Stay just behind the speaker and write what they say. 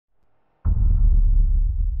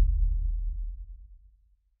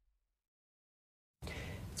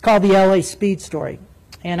It's called the LA Speed Story.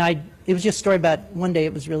 And it was just a story about one day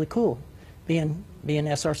it was really cool being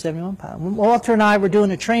SR-71 pilot. Walter and I were doing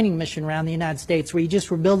a training mission around the United States where you just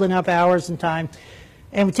were building up hours and time.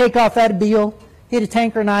 And we take off out of Beale, hit a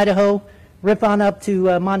tanker in Idaho, rip on up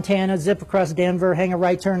to Montana, zip across Denver, hang a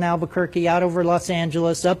right turn in Albuquerque, out over Los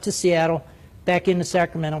Angeles, up to Seattle, back into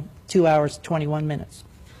Sacramento, 2 hours, 21 minutes.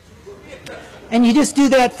 And you just do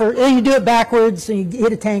that and you do it backwards, and you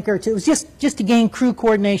hit a tanker or two. It was just to gain crew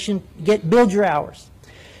coordination, build your hours.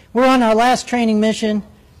 We're on our last training mission.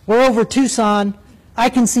 We're over Tucson. I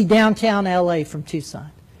can see downtown LA from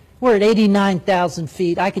Tucson. We're at 89,000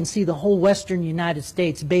 feet. I can see the whole western United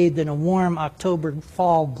States bathed in a warm October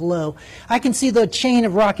fall glow. I can see the chain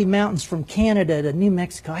of Rocky Mountains from Canada to New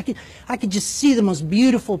Mexico. I could just see the most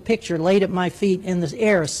beautiful picture laid at my feet, and the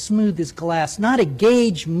air as smooth as glass. Not a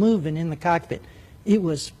gauge moving in the cockpit. It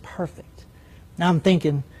was perfect. Now I'm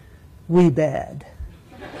thinking, we bad.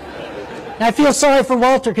 And I feel sorry for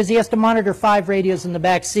Walter because he has to monitor 5 radios in the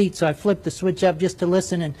back seat, so I flipped the switch up just to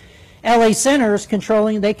listen. And LA Center is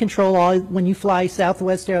controlling, they control all, when you fly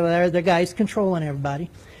Southwest Airlines, their guys controlling everybody.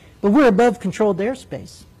 But we're above controlled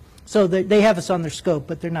airspace. So they have us on their scope,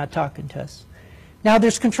 but they're not talking to us. Now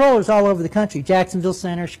there's controllers all over the country, Jacksonville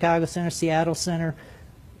Center, Chicago Center, Seattle Center,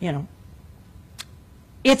 you know.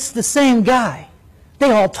 It's the same guy. They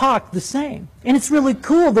all talk the same. And it's really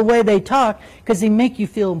cool the way they talk because they make you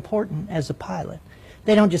feel important as a pilot.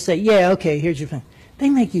 They don't just say, yeah, okay, here's your thing. They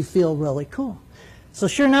make you feel really cool. So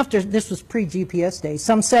sure enough, this was pre-GPS days.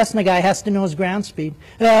 Some Cessna guy has to know his ground speed.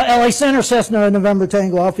 LA Center, Cessna, November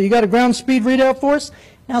Tango Alpha. You got a ground speed readout for us?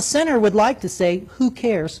 Now Center would like to say, who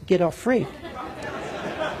cares, get off free.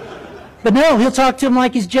 But no, he'll talk to him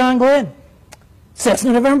like he's John Glenn.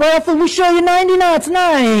 Cessna, November Alpha, we show you 90 knots,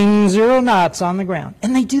 90 knots on the ground.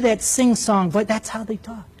 And they do that sing-song, but that's how they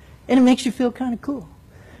talk. And it makes you feel kind of cool.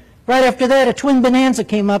 Right after that, a twin Bonanza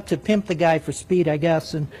came up to pimp the guy for speed, I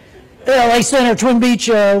guess. And LA Center, Twin Beach,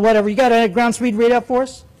 whatever, you got a ground speed readout for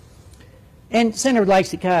us? And Center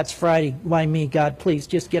likes it, God, it's Friday. Why me, God, please,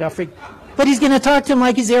 just get off free. But he's going to talk to him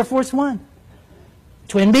like he's Air Force One.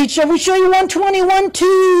 Twin Beach, we show you 121,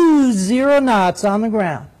 20 knots on the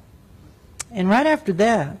ground. And right after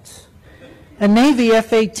that, a Navy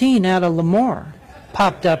F-18 out of Lemoore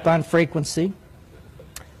popped up on frequency.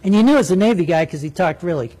 And you knew it was a Navy guy because he talked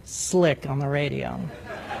really slick on the radio.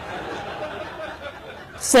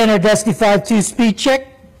 Center, Dusty 5-2 speed check.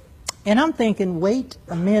 And I'm thinking, wait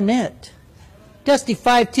a minute. Dusty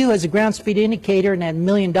 5-2 has a ground speed indicator in that $1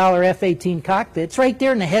 million F-18 cockpit. It's right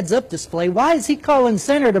there in the heads-up display. Why is he calling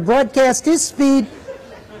Center to broadcast his speed?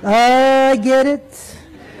 I get it.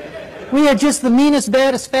 We are just the meanest,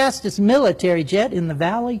 baddest, fastest military jet in the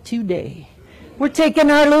valley today. We're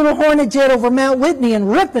taking our little Hornet jet over Mount Whitney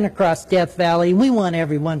and ripping across Death Valley. We want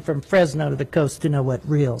everyone from Fresno to the coast to know what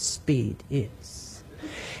real speed is.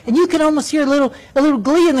 And you can almost hear a little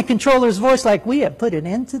glee in the controller's voice, like, we have put an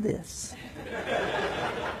end to this.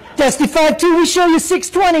 Dusty 5-2, we show you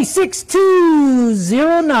 620,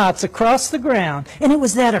 620 knots across the ground. And it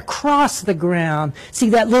was that across the ground. See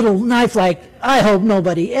that little knife, like, I hope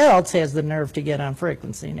nobody else has the nerve to get on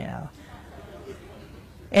frequency now.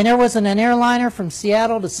 And there wasn't an airliner from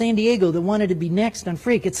Seattle to San Diego that wanted to be next on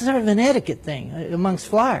freak. It's sort of an etiquette thing amongst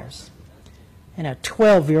flyers. And a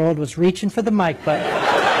 12-year-old was reaching for the mic button.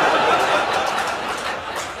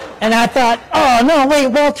 And I thought, oh, no, wait,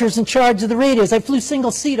 Walter's in charge of the radios. I flew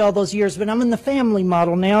single seat all those years, but I'm in the family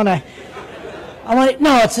model now, and I wanted,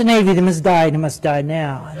 no, it's the Navy. They must die. They must die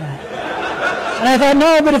now. And I thought,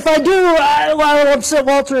 no, but if I do, I'll upset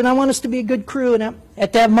Walter, and I want us to be a good crew. And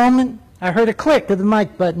at that moment, I heard a click of the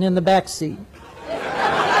mic button in the back seat.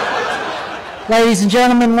 Ladies and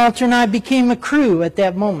gentlemen, Walter and I became a crew at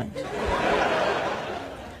that moment.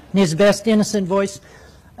 In his best innocent voice,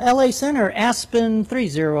 LA Center, Aspen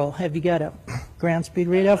 30, have you got a ground speed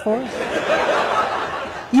readout for us?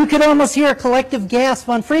 You could almost hear a collective gasp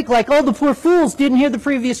on freak, like, oh, the poor fools didn't hear the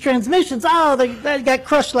previous transmissions. Oh, they got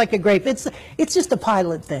crushed like a grape. It's just a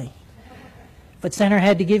pilot thing. But Center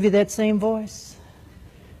had to give you that same voice.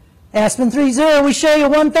 Aspen 30, we show you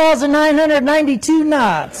 1,992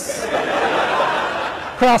 knots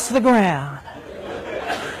across the ground.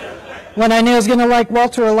 When I knew I was going to like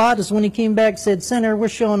Walter a lot is when he came back and said, Center, we're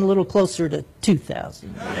showing a little closer to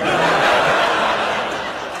 2,000.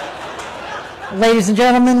 Ladies and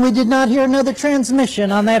gentlemen, we did not hear another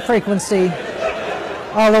transmission on that frequency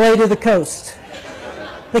all the way to the coast.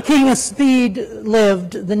 The king of speed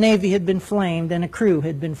lived, the Navy had been flamed, and a crew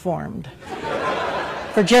had been formed.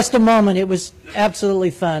 For just a moment, it was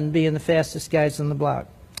absolutely fun being the fastest guys on the block.